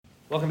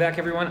Welcome back,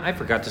 everyone. I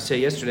forgot to say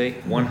yesterday,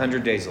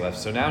 100 days left.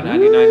 So now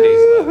 99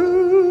 days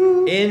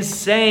left.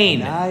 Insane.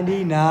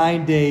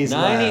 99 days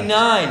 99,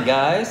 left.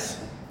 guys.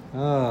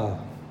 Oh,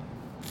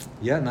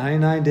 yeah,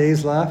 99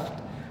 days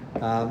left.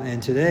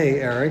 And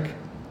today, Eric,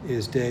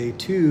 is day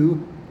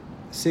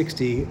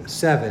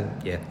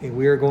 267. Yeah. And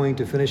we are going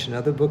to finish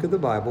another book of the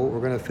Bible.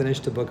 We're going to finish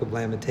the book of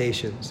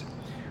Lamentations.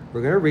 We're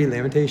going to read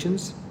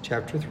Lamentations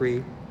chapter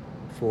 3,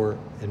 4,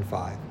 and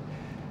 5.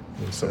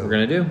 That's what we're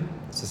going to do.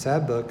 It's a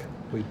sad book.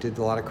 We did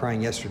a lot of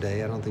crying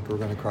yesterday. I don't think we're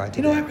going to cry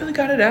today. I really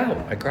got it out.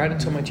 I cried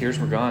until my tears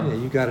were gone. Yeah,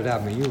 you got it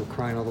out, man. You were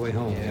crying all the way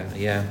home.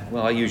 Yeah.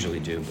 Well, I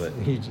usually do, but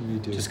You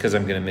do. just because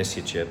I'm going to miss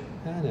you, Chip.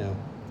 I know.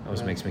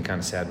 Always makes me kind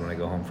of sad when I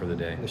go home for the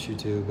day. Miss you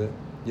too, but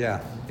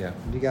yeah. Yeah.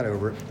 You got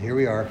over it. Here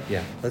we are.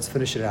 Yeah. Let's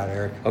finish it out,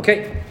 Eric.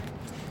 Okay.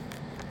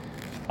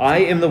 I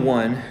am the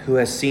one who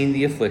has seen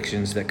the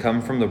afflictions that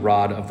come from the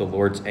rod of the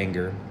Lord's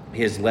anger.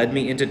 He has led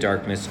me into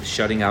darkness,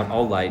 shutting out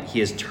all light. He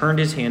has turned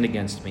his hand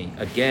against me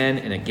again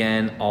and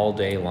again all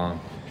day long.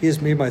 He has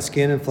made my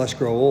skin and flesh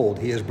grow old.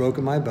 He has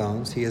broken my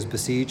bones. He has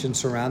besieged and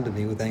surrounded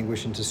me with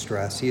anguish and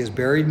distress. He has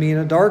buried me in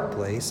a dark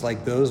place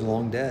like those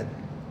long dead.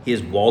 He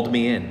has walled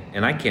me in,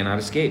 and I cannot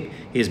escape.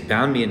 He has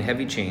bound me in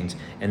heavy chains,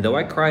 and though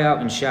I cry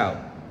and shout,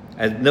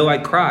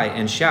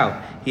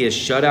 he has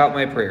shut out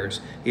my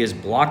prayers. He has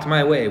blocked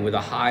my way with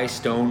a high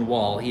stone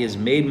wall. He has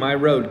made my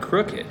road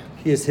crooked.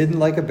 He is hidden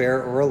like a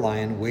bear or a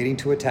lion, waiting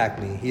to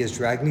attack me. He has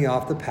dragged me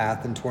off the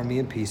path and torn me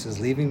in pieces,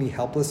 leaving me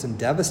helpless and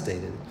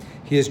devastated.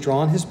 He has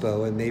drawn his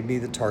bow and made me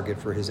the target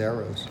for his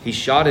arrows. He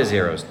shot his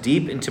arrows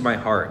deep into my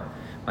heart.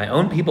 My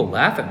own people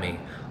laugh at me.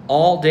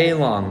 All day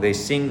long they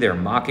sing their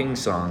mocking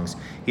songs.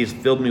 He has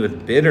filled me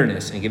with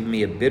bitterness and given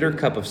me a bitter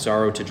cup of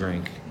sorrow to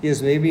drink. He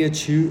has made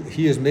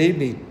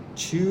me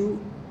chew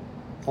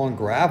on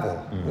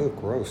gravel. Oh,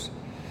 gross.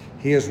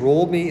 He has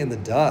rolled me in the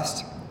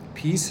dust.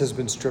 Peace has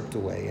been stripped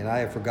away, and I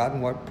have forgotten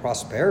what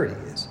prosperity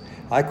is.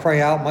 I cry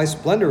out, my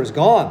splendor is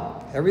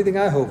gone. Everything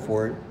I hope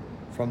for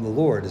from the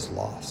Lord is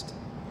lost.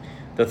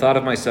 The thought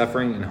of my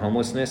suffering and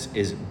homelessness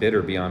is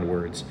bitter beyond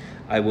words.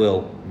 I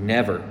will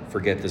never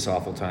forget this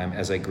awful time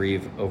as I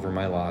grieve over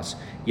my loss.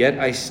 Yet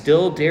I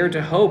still dare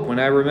to hope when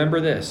I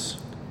remember this.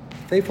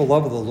 Faithful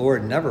love of the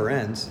Lord never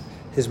ends.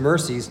 His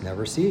mercies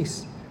never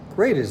cease.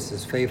 Great is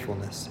his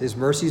faithfulness. His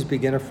mercies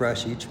begin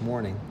afresh each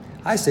morning.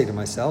 I say to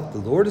myself, the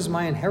Lord is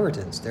my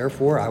inheritance.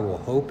 Therefore, I will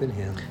hope in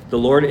him. The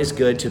Lord is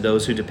good to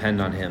those who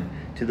depend on him,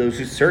 to those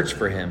who search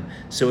for him.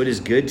 So it is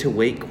good to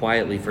wait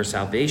quietly for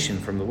salvation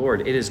from the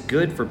Lord. It is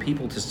good for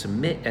people to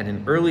submit at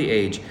an early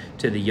age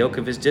to the yoke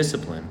of his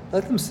discipline.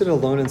 Let them sit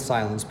alone in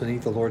silence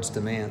beneath the Lord's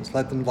demands.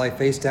 Let them lie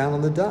face down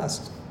on the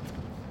dust,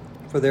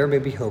 for there may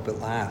be hope at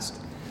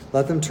last.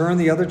 Let them turn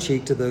the other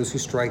cheek to those who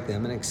strike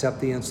them and accept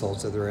the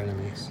insults of their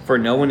enemies. For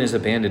no one is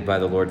abandoned by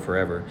the Lord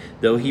forever.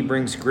 Though he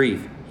brings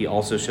grief, he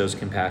also shows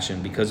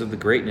compassion because of the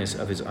greatness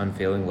of his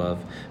unfailing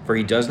love. For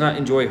he does not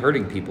enjoy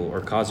hurting people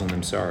or causing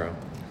them sorrow.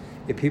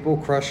 If people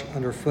crush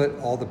underfoot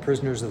all the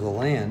prisoners of the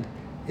land,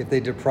 if they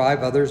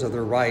deprive others of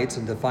their rights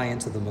in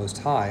defiance of the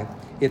Most High,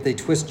 if they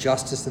twist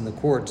justice in the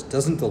courts,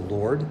 doesn't the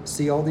Lord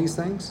see all these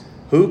things?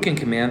 Who can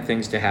command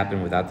things to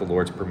happen without the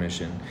Lord's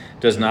permission?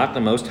 Does not the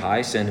Most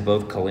High send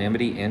both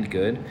calamity and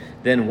good?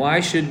 Then why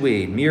should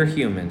we, mere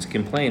humans,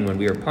 complain when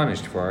we are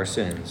punished for our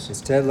sins?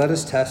 Instead, let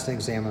us test and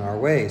examine our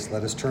ways.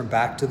 Let us turn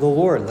back to the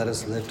Lord. Let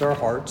us lift our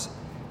hearts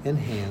and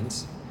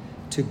hands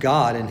to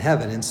God in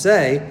heaven and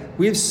say,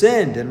 we've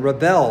sinned and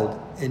rebelled,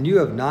 and you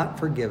have not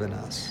forgiven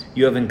us.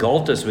 You have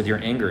engulfed us with your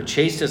anger,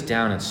 chased us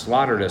down, and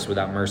slaughtered us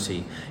without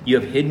mercy. You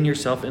have hidden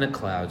yourself in a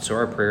cloud, so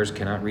our prayers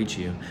cannot reach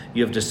you.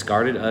 You have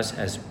discarded us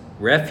as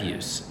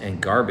refuse and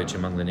garbage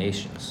among the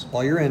nations.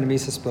 All your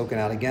enemies have spoken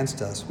out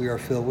against us. We are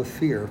filled with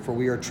fear, for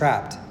we are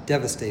trapped,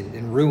 devastated,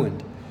 and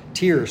ruined.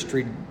 Tears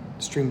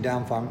stream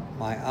down from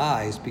my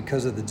eyes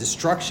because of the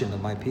destruction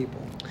of my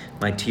people.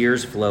 My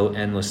tears flow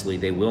endlessly.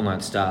 They will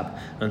not stop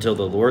until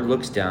the Lord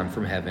looks down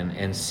from heaven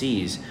and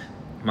sees.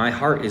 My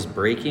heart is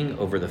breaking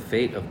over the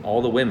fate of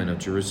all the women of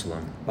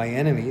Jerusalem. My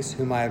enemies,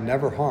 whom I have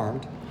never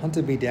harmed,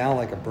 hunted me down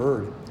like a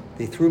bird.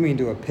 They threw me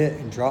into a pit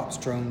and dropped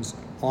stones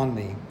on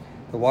me.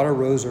 The water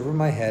rose over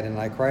my head, and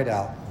I cried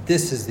out,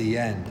 this is the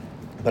end.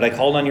 But I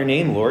called on your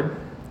name, Lord,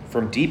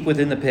 from deep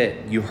within the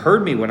pit. You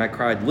heard me when I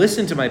cried.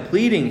 Listen to my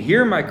pleading.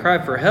 Hear my cry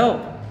for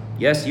help.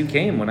 Yes, you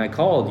came when I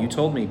called. You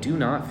told me, do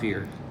not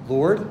fear.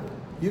 Lord,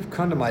 you've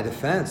come to my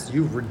defense.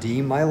 You've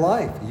redeemed my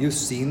life. You've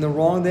seen the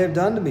wrong they have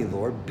done to me,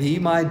 Lord. Be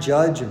my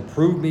judge and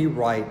prove me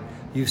right.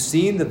 You've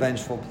seen the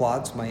vengeful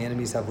plots my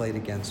enemies have laid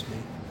against me.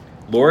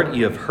 Lord,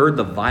 you have heard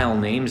the vile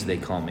names they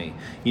call me.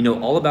 You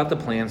know all about the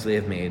plans they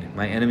have made.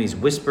 My enemies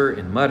whisper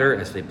and mutter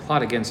as they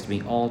plot against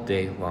me all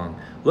day long.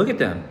 Look at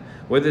them.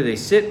 Whether they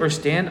sit or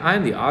stand, I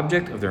am the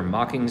object of their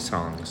mocking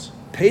songs.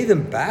 Pay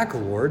them back,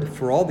 Lord,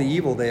 for all the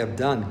evil they have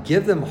done.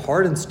 Give them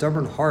hard and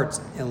stubborn hearts,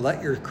 and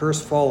let your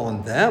curse fall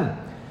on them.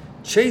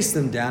 Chase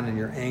them down in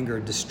your anger,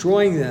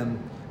 destroying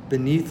them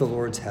beneath the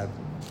Lord's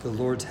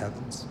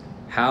heavens.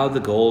 How the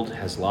gold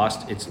has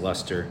lost its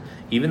luster.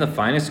 Even the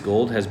finest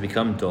gold has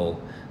become dull.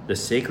 The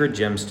sacred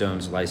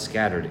gemstones lie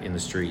scattered in the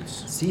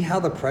streets. See how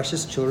the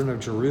precious children of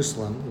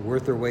Jerusalem,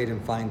 worth their weight in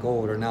fine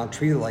gold, are now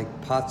treated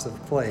like pots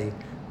of clay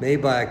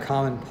made by a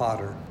common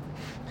potter.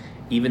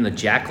 Even the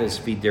jackals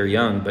feed their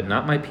young, but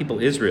not my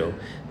people Israel.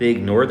 They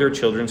ignore their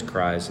children's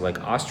cries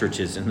like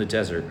ostriches in the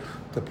desert.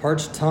 The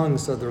parched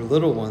tongues of their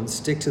little ones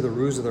stick to the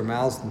roofs of their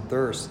mouths in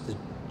thirst. The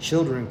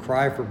children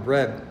cry for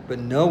bread, but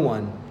no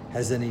one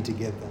has any to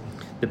give them.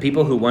 The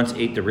people who once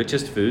ate the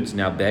richest foods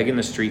now beg in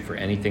the street for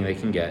anything they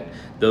can get.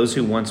 Those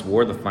who once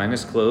wore the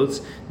finest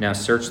clothes now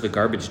search the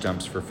garbage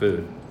dumps for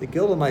food. The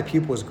guilt of my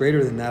people was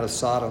greater than that of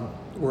Sodom,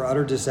 where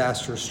utter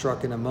disaster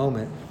struck in a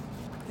moment,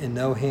 and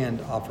no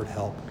hand offered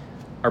help.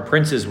 Our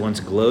princes once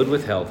glowed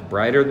with health,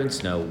 brighter than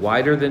snow,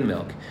 whiter than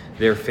milk.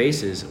 Their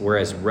faces were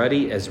as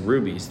ruddy as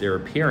rubies, their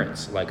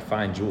appearance like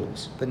fine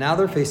jewels. But now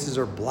their faces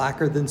are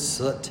blacker than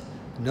soot.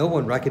 No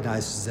one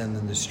recognizes them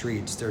in the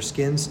streets. Their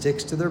skin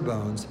sticks to their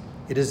bones.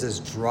 It is as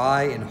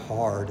dry and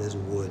hard as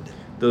wood.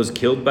 Those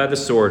killed by the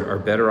sword are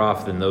better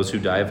off than those who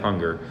die of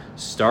hunger.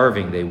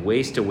 Starving, they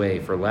waste away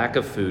for lack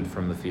of food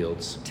from the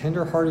fields.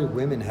 Tender-hearted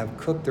women have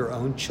cooked their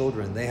own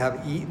children. They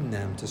have eaten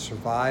them to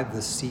survive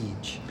the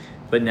siege.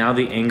 But now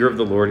the anger of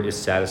the Lord is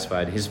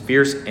satisfied. His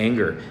fierce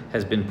anger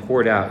has been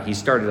poured out. He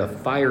started a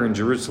fire in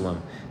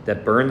Jerusalem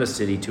that burned the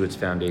city to its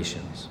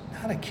foundations.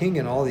 Not a king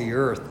in all the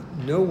earth,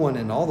 no one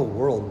in all the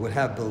world would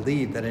have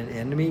believed that an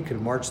enemy could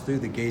march through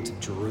the gates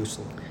of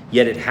Jerusalem.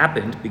 Yet it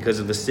happened because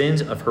of the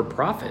sins of her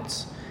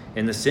prophets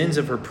and the sins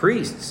of her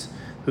priests,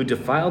 who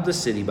defiled the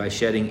city by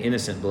shedding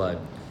innocent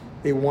blood.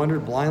 They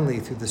wandered blindly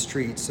through the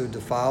streets, so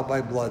defiled by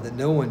blood that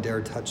no one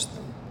dared touch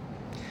them.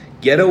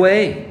 Get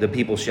away, the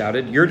people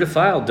shouted. You're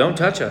defiled, don't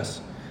touch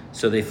us.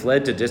 So they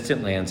fled to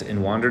distant lands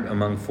and wandered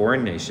among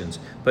foreign nations,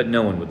 but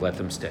no one would let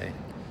them stay.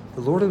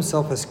 The Lord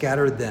himself has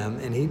scattered them,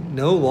 and he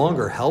no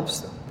longer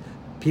helps them.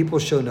 People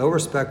show no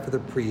respect for the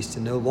priests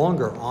and no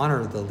longer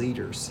honor the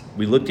leaders.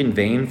 We looked in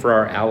vain for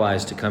our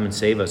allies to come and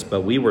save us,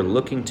 but we were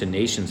looking to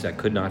nations that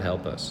could not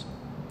help us.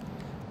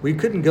 We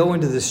couldn't go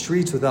into the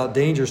streets without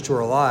dangers to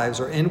our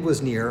lives. Our end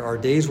was near. Our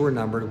days were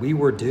numbered. We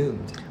were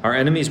doomed. Our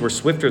enemies were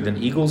swifter than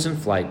eagles in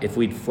flight. If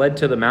we'd fled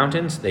to the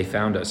mountains, they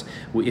found us.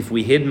 If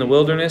we hid in the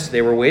wilderness,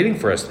 they were waiting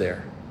for us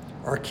there.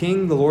 Our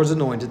king, the Lord's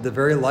anointed, the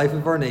very life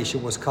of our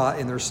nation, was caught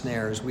in their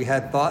snares. We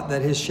had thought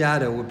that his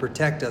shadow would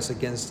protect us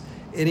against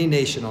any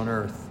nation on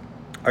earth.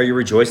 Are you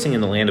rejoicing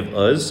in the land of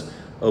Uz,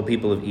 O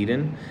people of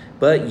Eden?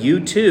 But you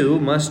too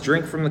must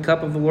drink from the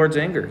cup of the Lord's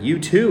anger. You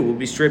too will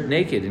be stripped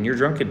naked in your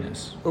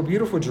drunkenness. O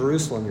beautiful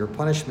Jerusalem, your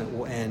punishment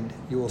will end.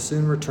 You will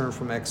soon return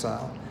from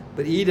exile.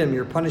 But Edom,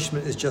 your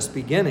punishment is just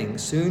beginning.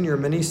 Soon your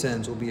many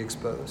sins will be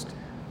exposed.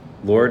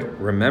 Lord,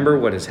 remember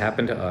what has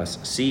happened to us.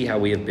 See how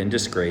we have been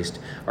disgraced.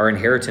 Our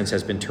inheritance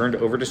has been turned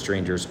over to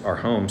strangers, our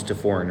homes to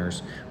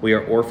foreigners. We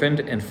are orphaned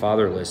and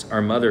fatherless.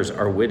 Our mothers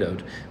are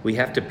widowed. We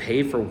have to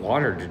pay for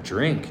water to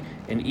drink,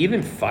 and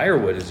even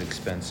firewood is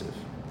expensive.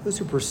 Those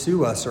who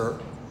pursue us are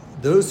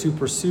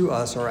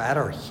at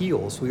our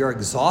heels. We are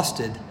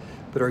exhausted,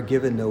 but are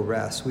given no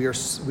rest. We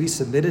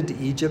submitted to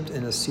Egypt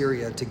and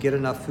Assyria to get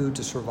enough food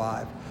to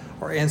survive.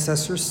 Our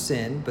ancestors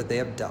sinned, but they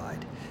have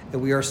died,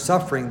 and we are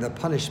suffering the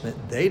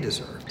punishment they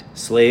deserved.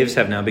 Slaves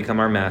have now become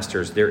our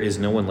masters. There is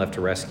no one left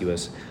to rescue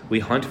us. We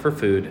hunt for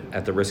food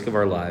at the risk of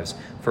our lives,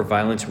 for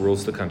violence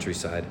rules the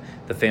countryside.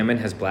 The famine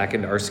has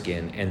blackened our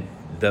skin, and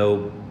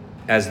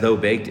as though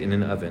baked in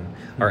an oven.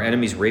 Our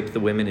enemies rape the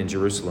women in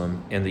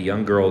Jerusalem and the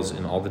young girls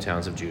in all the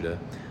towns of Judah.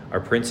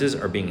 Our princes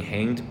are being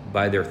hanged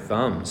by their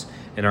thumbs,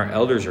 and our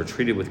elders are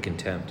treated with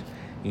contempt.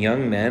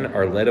 Young men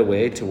are led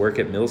away to work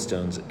at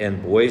millstones,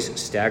 and boys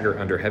stagger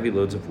under heavy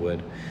loads of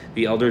wood.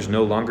 The elders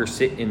no longer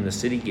sit in the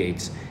city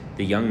gates.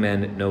 The young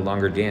men no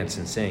longer dance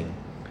and sing.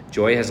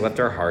 Joy has left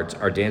our hearts.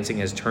 Our dancing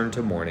has turned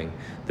to mourning.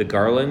 The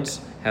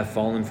garlands have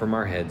fallen from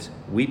our heads.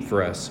 Weep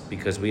for us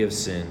because we have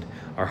sinned.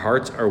 Our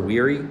hearts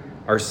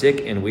are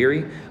sick and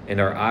weary,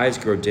 and our eyes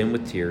grow dim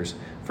with tears.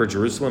 For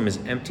Jerusalem is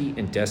empty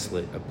and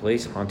desolate, a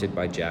place haunted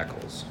by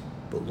jackals.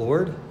 But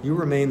Lord, you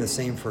remain the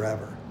same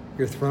forever.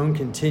 Your throne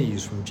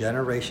continues from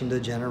generation to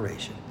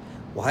generation.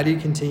 Why do you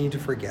continue to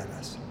forget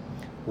us?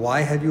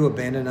 Why have you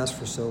abandoned us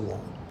for so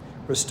long?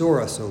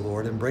 Restore us, O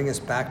Lord, and bring us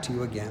back to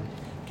you again.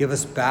 Give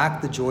us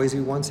back the joys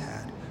we once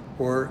had.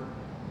 Or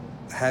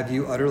have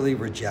you utterly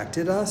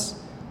rejected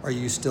us? Are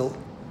you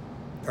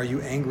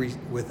angry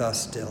with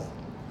us still?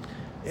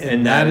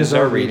 And that is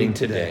our reading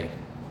today.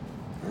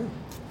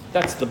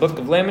 That's the book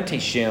of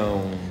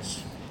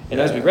Lamentations. And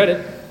as we read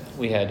it,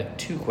 we had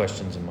two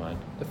questions in mind.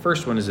 The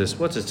first one is this: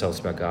 what's this tell us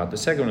about God? The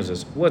second one is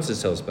this: what's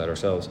this tell us about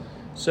ourselves?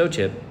 So,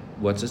 Chip,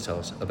 what's this tell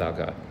us about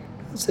God?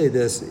 I'll say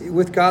this: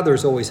 with God,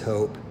 there's always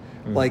hope.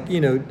 Like,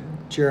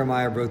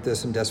 Jeremiah wrote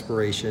this in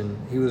desperation.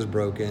 He was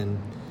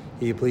broken.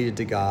 He pleaded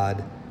to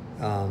God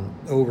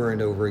over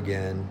and over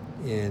again.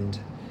 And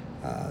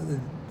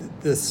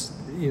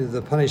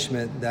the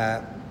punishment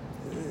that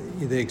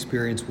they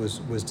experienced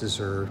was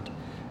deserved.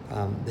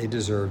 They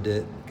deserved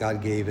it.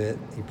 God gave it.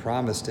 He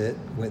promised it,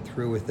 went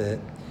through with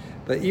it.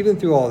 But even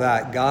through all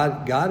that,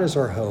 God is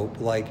our hope.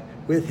 Like,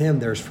 with him,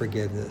 there's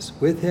forgiveness.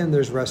 With him,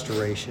 there's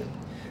restoration.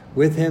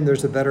 With him,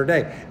 there's a better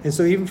day. And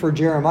so even for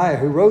Jeremiah,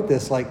 who wrote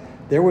this, like,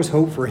 there was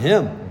hope for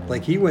him.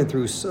 Like, he went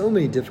through so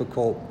many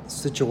difficult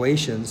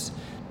situations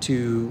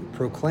to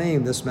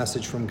proclaim this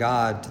message from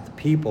God to the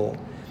people,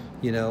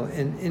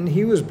 and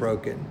he was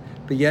broken.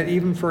 But yet,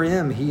 even for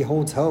him, he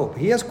holds hope.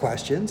 He has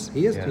questions.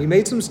 He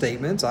made some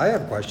statements. I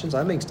have questions.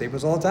 I make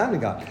statements all the time to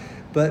God.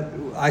 But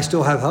I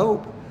still have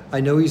hope. I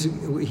know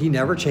he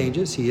never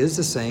changes. He is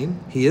the same.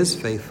 He is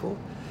faithful,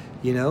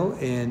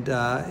 and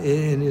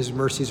his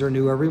mercies are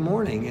new every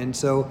morning. And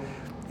so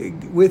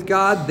with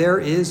God, there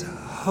is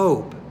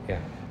hope. Yeah.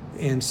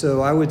 And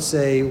so I would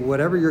say,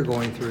 whatever you're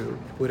going through,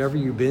 whatever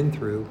you've been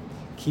through,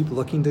 keep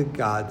looking to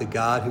God, the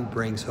God who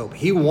brings hope.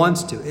 He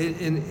wants to,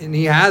 and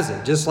he has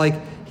it. Just like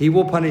he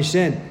will punish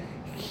sin,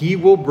 he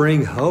will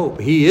bring hope.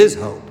 He is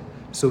hope.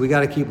 So we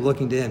got to keep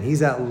looking to him. He's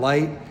that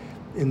light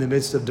in the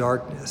midst of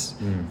darkness.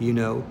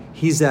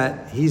 He's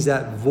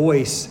that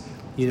voice,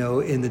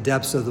 in the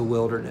depths of the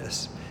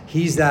wilderness.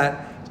 He's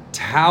that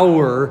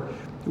tower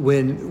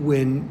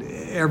when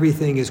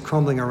everything is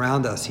crumbling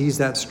around us. He's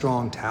that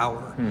strong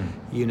tower,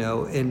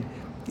 and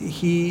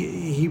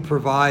he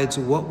provides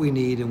what we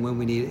need and when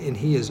we need it, and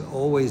he is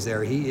always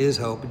there. He is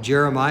hope.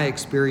 Jeremiah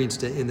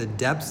experienced it in the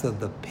depths of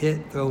the pit,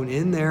 thrown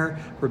in there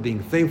for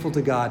being faithful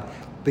to God,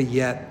 but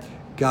yet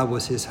God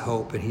was his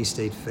hope and he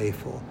stayed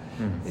faithful.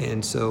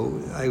 And so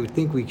I would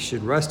think we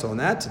should rest on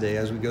that today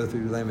as we go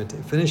through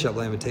finish up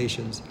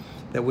Lamentations,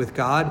 that with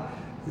God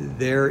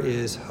there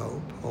is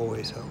hope,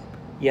 always hope.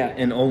 Yeah,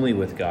 and only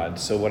with God.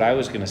 So what I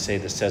was going to say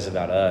this says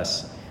about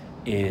us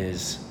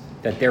is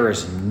that there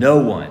is no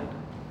one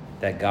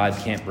that God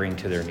can't bring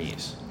to their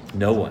knees.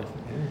 No one.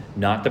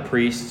 Not the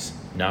priests,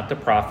 not the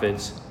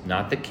prophets,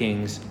 not the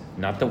kings,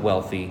 not the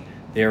wealthy.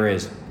 There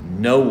is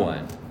no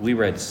one. We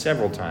read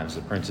several times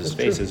the prince's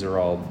faces are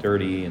all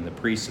dirty, and the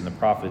priests and the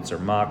prophets are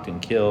mocked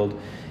and killed,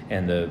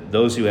 and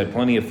those who had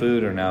plenty of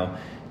food are now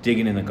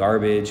digging in the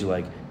garbage.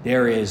 Like,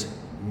 there is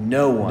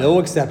no one. No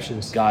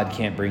exceptions. God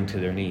can't bring to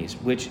their knees,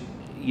 which,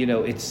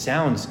 it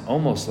sounds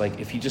almost like,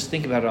 if you just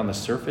think about it on the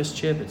surface,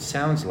 Chip, it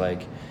sounds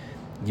like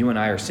you and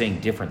I are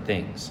saying different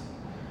things,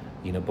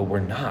 but we're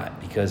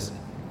not, because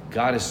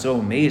God is so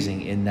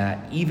amazing in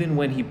that even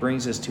when he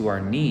brings us to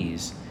our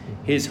knees,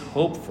 his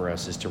hope for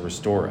us is to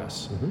restore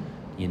us.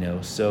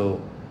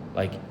 So,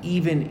 like,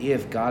 even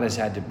if God has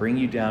had to bring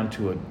you down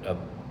to a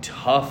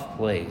tough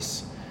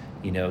place,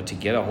 to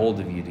get a hold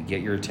of you, to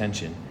get your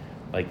attention,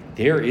 like,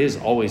 there is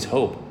always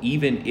hope,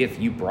 even if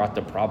you brought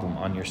the problem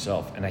on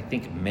yourself. And I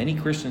think many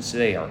Christians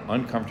today are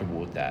uncomfortable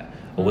with that.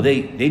 Well,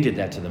 they did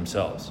that to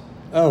themselves.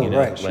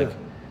 Right, sure.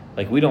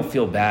 Like, we don't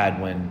feel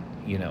bad when,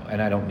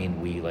 and I don't mean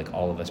we, like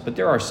all of us, but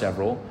there are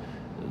several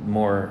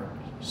more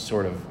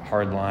sort of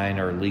hardline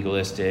or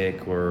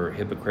legalistic or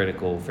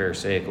hypocritical,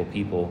 pharisaical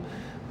people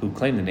who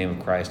claim the name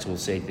of Christ, who will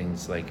say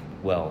things like,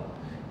 well,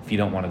 if you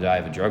don't want to die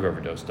of a drug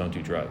overdose, don't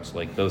do drugs,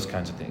 like those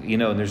kinds of things,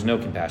 and there's no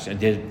compassion.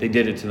 They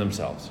did it to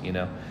themselves,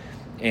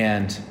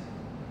 and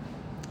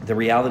the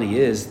reality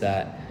is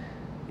that,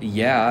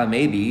 yeah,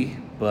 maybe,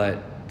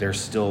 but there's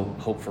still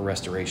hope for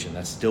restoration.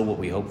 That's still what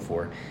we hope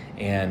for.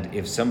 And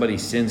if somebody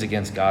sins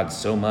against God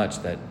so much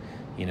that,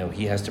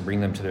 he has to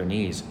bring them to their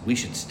knees, we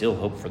should still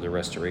hope for the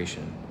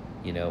restoration,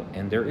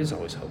 and there is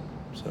always hope.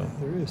 So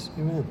there is.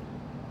 Amen.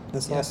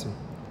 That's awesome.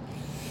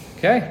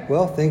 Okay.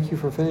 Well, thank you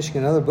for finishing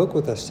another book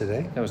with us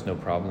today. That was no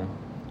problem.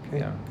 Okay.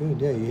 Yeah. Good.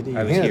 Yeah, you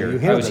I was here. You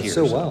handled it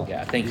so well.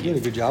 Yeah, thank you. You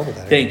did a good job with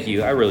that. Thank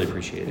you. I really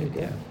appreciate it.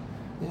 Yeah.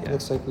 Yeah. It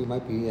looks like we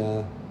might be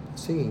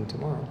singing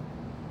tomorrow.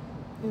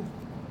 Yeah.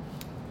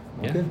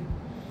 Yeah. Good.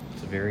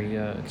 It's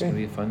it's going to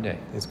be a fun day.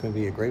 It's going to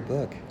be a great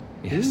book.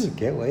 Yes. Ooh,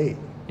 can't wait.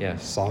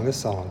 Yes. Song of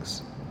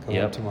Songs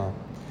coming up tomorrow.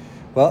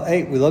 Well,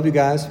 hey, we love you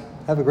guys.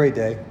 Have a great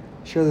day.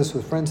 Share this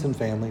with friends and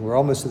family. We're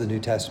almost to the New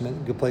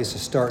Testament. Good place to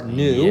start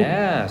new.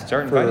 Yeah,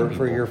 start inviting people.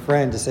 For your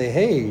friend to say,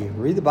 hey,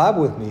 read the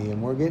Bible with me,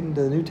 and we're getting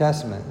to the New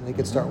Testament. And they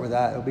could start with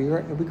that. It'll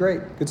be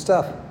great. Good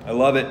stuff. I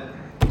love it.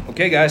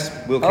 Okay, guys.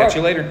 We'll catch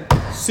you later.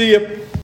 See ya.